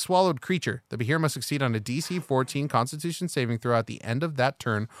from the swallowed creature, the Behir must succeed on a DC 14 Constitution saving throw at the end of that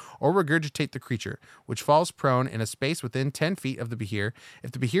turn or regurgitate the creature, which falls prone in a space within 10 feet of the Behir.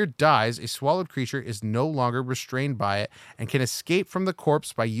 If the Behir dies, a swallowed creature is no longer restrained by it and can escape from the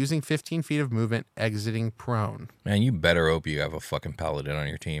corpse by using 15 feet of movement, exiting prone. Man, you better hope you have a fucking paladin on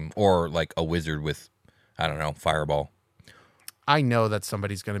your team or like a wizard with, I don't know, fireball. I know that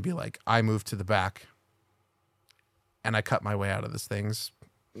somebody's going to be like, I moved to the back and I cut my way out of this thing's.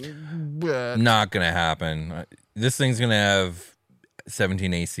 Not going to happen. This thing's going to have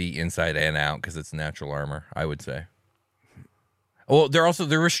 17 AC inside and out because it's natural armor, I would say. Well,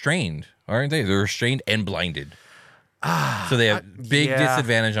 they're restrained, aren't they? They're restrained and blinded. So they have big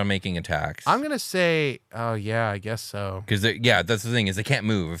disadvantage on making attacks. I'm going to say, oh, yeah, I guess so. Because, that's the thing, is they can't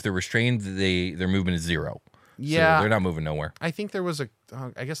move. If they're restrained, their movement is 0. Yeah. So they're not moving nowhere. I think there was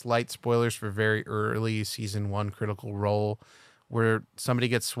I guess light spoilers for very early season 1 Critical Role where somebody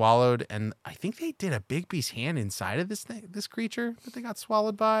gets swallowed, and I think they did a big beast hand inside of this creature that they got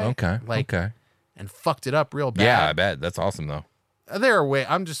swallowed by. Okay. And fucked it up real bad. Yeah, I bet. That's awesome, though.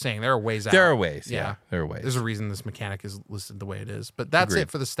 I'm just saying, there are ways out. There are ways, yeah. There are ways. There's a reason this mechanic is listed the way it is. But that's Agreed.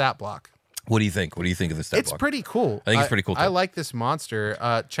 it for the stat block. What do you think? What do you think of the stat block? It's pretty cool. I think it's pretty cool, too. I like this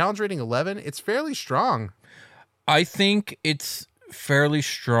monster. Challenge rating 11. It's fairly strong. I think it's fairly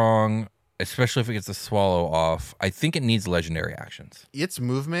strong, especially if it gets a swallow off. I think it needs legendary actions. Its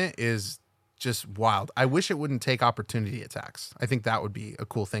movement is just wild. I wish it wouldn't take opportunity attacks. I think that would be a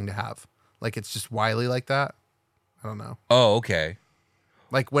cool thing to have. Like, it's just wily like that. I don't know. Oh, okay.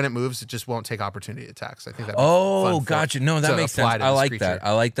 Like, when it moves, it just won't take opportunity attacks. I think that'd be fun gotcha. No, that makes sense. I like that.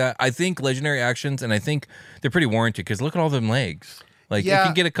 I like that. I think legendary actions, and I think they're pretty warranted, because look at all them legs. Like, it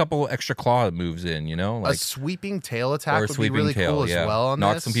can get a couple extra claw moves in, you know? Like, a sweeping tail attack would be really cool as well on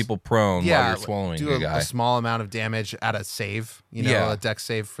Knock this. some people prone while you're swallowing do a guy. a small amount of damage at a save, a dex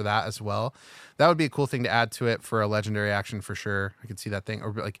save for that as well. That would be a cool thing to add to it for a legendary action for sure. I could see that thing.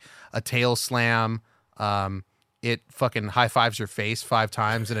 Or like a tail slam. It fucking high fives your face 5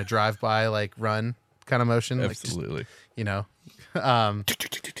 times in a drive-by, like, run kind of motion. Absolutely. Like,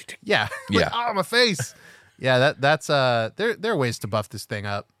 just, yeah. Like, oh, my face. Yeah, that's there are ways to buff this thing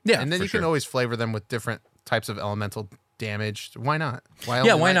up. Yeah, and then you can always flavor them with different types of elemental damage. Why not?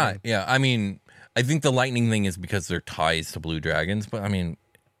 Why not? Yeah, I mean, I think the lightning thing is because they're ties to blue dragons, but I mean,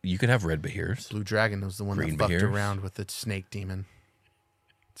 you could have red Behirs. Blue dragon was the one Green that fucked Behirs. around with the snake demon.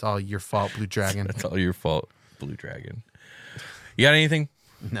 It's all your fault, blue dragon. That's all your fault, blue dragon. You got anything?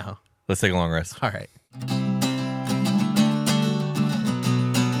 No. Let's take a long rest. All right.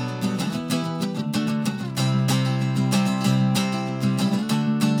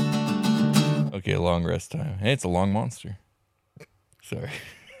 Okay, long rest time. Hey, it's a long monster. Sorry.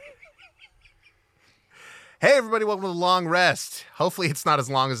 Hey, everybody, welcome to the long rest. Hopefully it's not as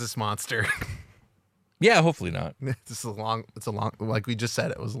long as this monster. Yeah, hopefully not. It's a long, like we just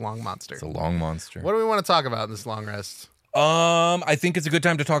said, it was a long monster. It's a long monster. What do we want to talk about in this long rest? I think it's a good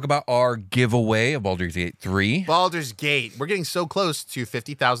time to talk about our giveaway of Baldur's Gate 3. Baldur's Gate. We're getting so close to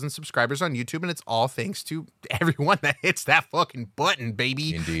 50,000 subscribers on YouTube, and it's all thanks to everyone that hits that fucking button,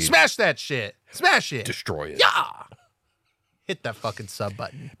 baby. Indeed. Smash that shit. Smash it. Destroy it. Yeah. Hit that fucking sub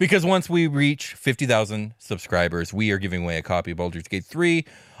button. Because once we reach 50,000 subscribers, we are giving away a copy of Baldur's Gate 3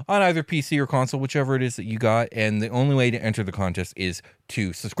 on either PC or console, whichever it is that you got. And the only way to enter the contest is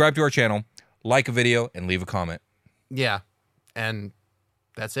to subscribe to our channel, like a video, and leave a comment. Yeah. And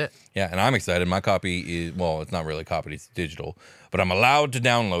that's it. Yeah, and I'm excited. My copy is, well, it's not really a copy, it's digital, but I'm allowed to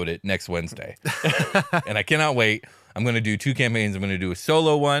download it next Wednesday. And I cannot wait. I'm going to do 2 campaigns. I'm going to do a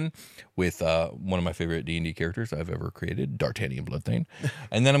solo one with one of my favorite D&D characters I've ever created, D'Artagnan Bloodthane.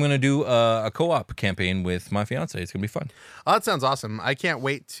 And then I'm going to do a co-op campaign with my fiance. It's going to be fun. Oh, that sounds awesome. I can't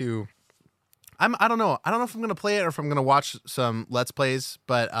wait to... I don't know. I don't know if I'm going to play it or if I'm going to watch some Let's Plays,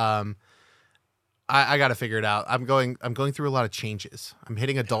 but I got to figure it out. I'm going through a lot of changes. I'm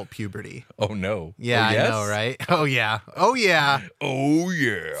hitting adult puberty. Oh, no. Yeah, oh, yes? I know, right? Oh, yeah. Oh, yeah. Oh,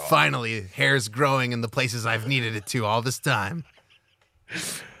 yeah. Finally, hair's growing in the places I've needed it to all this time.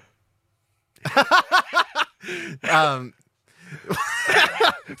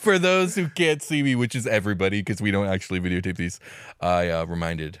 For those who can't see me, which is everybody, because we don't actually videotape these, I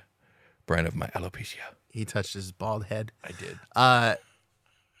reminded Brian of my alopecia. He touched his bald head. I did.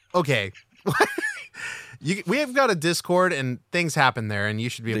 Okay. We have got a Discord, and things happen there, and you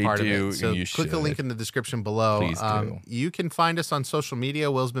should be a part of it. So you click the link in the description below. Please do. You can find us on social media.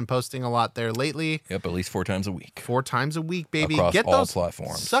 Will's been posting a lot there lately. Yep, at least 4 times a week. 4 times a week, baby. Across Get all those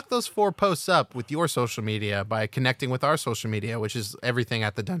platforms. Suck those 4 posts up with your social media by connecting with our social media, which is everything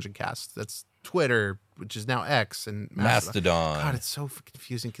at the Dungeon Cast. That's Twitter, which is now X, and Mastodon. God, it's so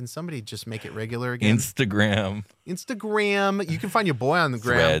confusing. Can somebody just make it regular again? Instagram. You can find your boy on the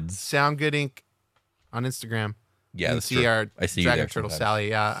gram. Threads. Sound Good Inc. on Instagram. Yeah, that's true. I see Dragon you there Turtle sometimes. Sally.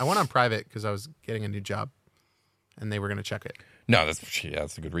 Yeah, I went on private because I was getting a new job, and they were going to check it. No,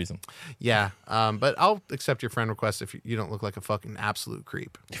 that's a good reason. Yeah, but I'll accept your friend request if you don't look like a fucking absolute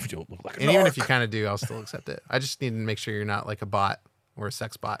creep. If you don't look like a And even narc. if you kind of do, I'll still accept it. I just need to make sure you're not like a bot or a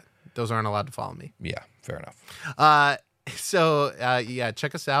sex bot. Those aren't allowed to follow me. Yeah, fair enough. So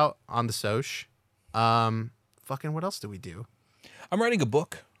check us out on the Soch. Fucking what else do we do? I'm writing a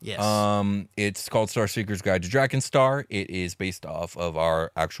book. Yes. It's called Starseeker's Guide to Drakenstar. It is based off of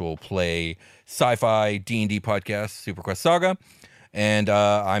our actual play sci-fi D&D podcast, Super Quest Saga. And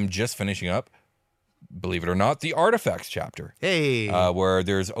I'm just finishing up, believe it or not, the Artifacts chapter. Hey. Where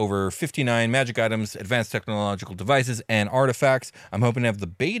there's over 59 magic items, advanced technological devices, and artifacts. I'm hoping to have the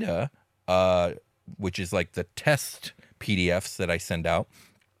beta, which is like the test PDFs that I send out,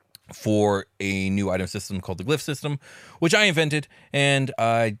 for a new item system called the Glyph system, which I invented, and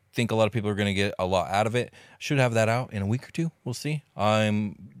I think a lot of people are going to get a lot out of it. Should have that out in a week or 2. We'll see.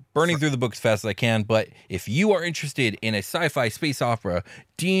 I'm burning through the book as fast as I can, but if you are interested in a sci-fi space opera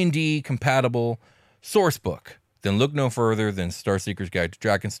D&D compatible source book, then look no further than Starseeker's Guide to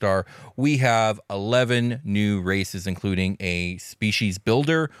Drakenstar. We have 11 new races, including a species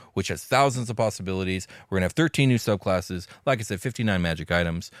builder, which has thousands of possibilities. We're going to have 13 new subclasses. Like I said, 59 magic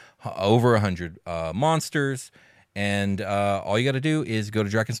items, over 100 monsters. And all you got to do is go to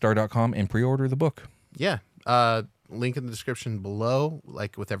drakenstar.com and pre-order the book. Yeah. Link in the description below,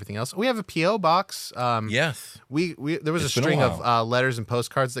 like with everything else. We have a P.O. box. Yes. There was a string of letters and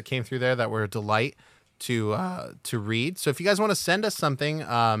postcards that came through there that were a delight to read. So if you guys want to send us something,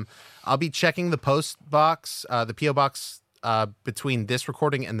 I'll be checking the post box, the P.O. box, between this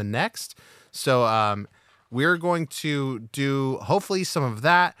recording and the next. So we're going to do hopefully some of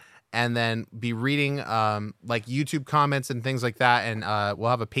that, and then be reading like YouTube comments and things like that. And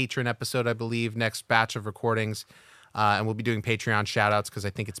we'll have a Patreon episode, I believe, next batch of recordings. And we'll be doing Patreon shout outs because I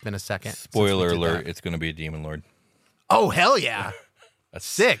think it's been a second. Spoiler alert, it's going to be a Demon Lord. Oh, hell yeah.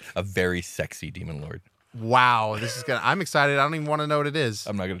 Sick. A very sexy Demon Lord. Wow, I'm excited. I don't even want to know what it is.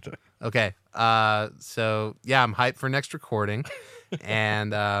 I'm not going to tell you. Okay. So yeah, I'm hyped for next recording.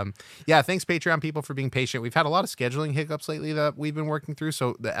 And thanks Patreon people for being patient. We've had a lot of scheduling hiccups lately that we've been working through,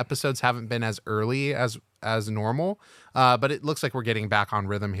 so the episodes haven't been as early as normal. But it looks like we're getting back on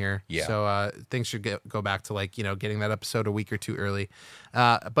rhythm here. Yeah. So things should go back to getting that episode a week or 2 early.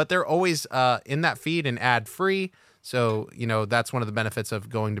 But they're always in that feed and ad free. So, that's one of the benefits of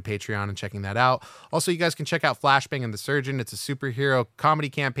going to Patreon and checking that out. Also, you guys can check out Flashbang and the Surgeon. It's a superhero comedy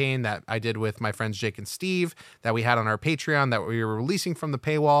campaign that I did with my friends Jake and Steve that we had on our Patreon that we were releasing from the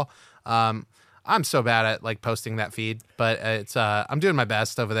paywall. I'm so bad at posting that feed, but it's I'm doing my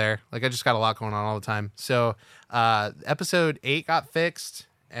best over there. I just got a lot going on all the time. So episode 8 got fixed.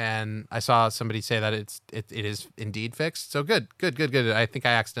 And I saw somebody say that it is indeed fixed. So good. I think I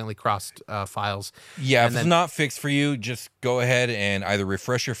accidentally crossed files. Yeah, if it's not fixed for you, just go ahead and either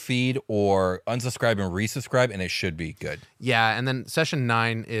refresh your feed or unsubscribe and resubscribe, and it should be good. Yeah, and then session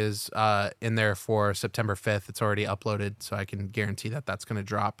 9 is in there for September 5th. It's already uploaded, so I can guarantee that that's going to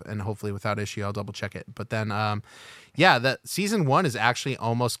drop, and hopefully without issue, I'll double check it. But then, that season 1 is actually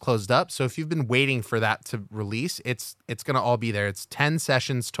almost closed up. So if you've been waiting for that to release, it's going to all be there. It's 10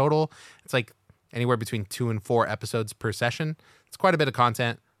 sessions total. It's anywhere between 2 and 4 episodes per session. It's quite a bit of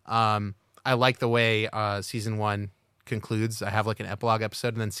content. I like the way season 1 concludes. I have an epilogue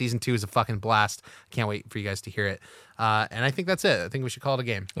episode, and then season 2 is a fucking blast. Can't wait for you guys to hear it. And I think that's it. I think we should call it a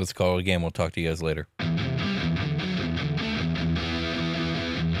game. Let's call it a game. We'll talk to you guys later.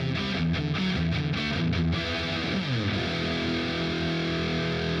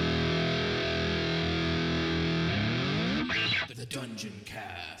 The Dungeon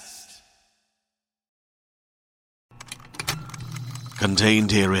Cast.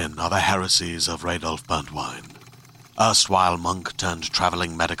 Contained herein are the heresies of Radolf Burntwine, erstwhile monk turned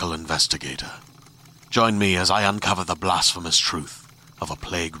traveling medical investigator. Join me as I uncover the blasphemous truth of a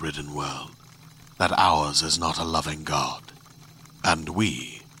plague-ridden world, that ours is not a loving God, and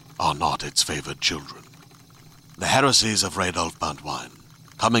we are not its favored children. The heresies of Radolf Burntwine,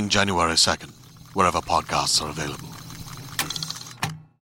 coming January 2nd, wherever podcasts are available.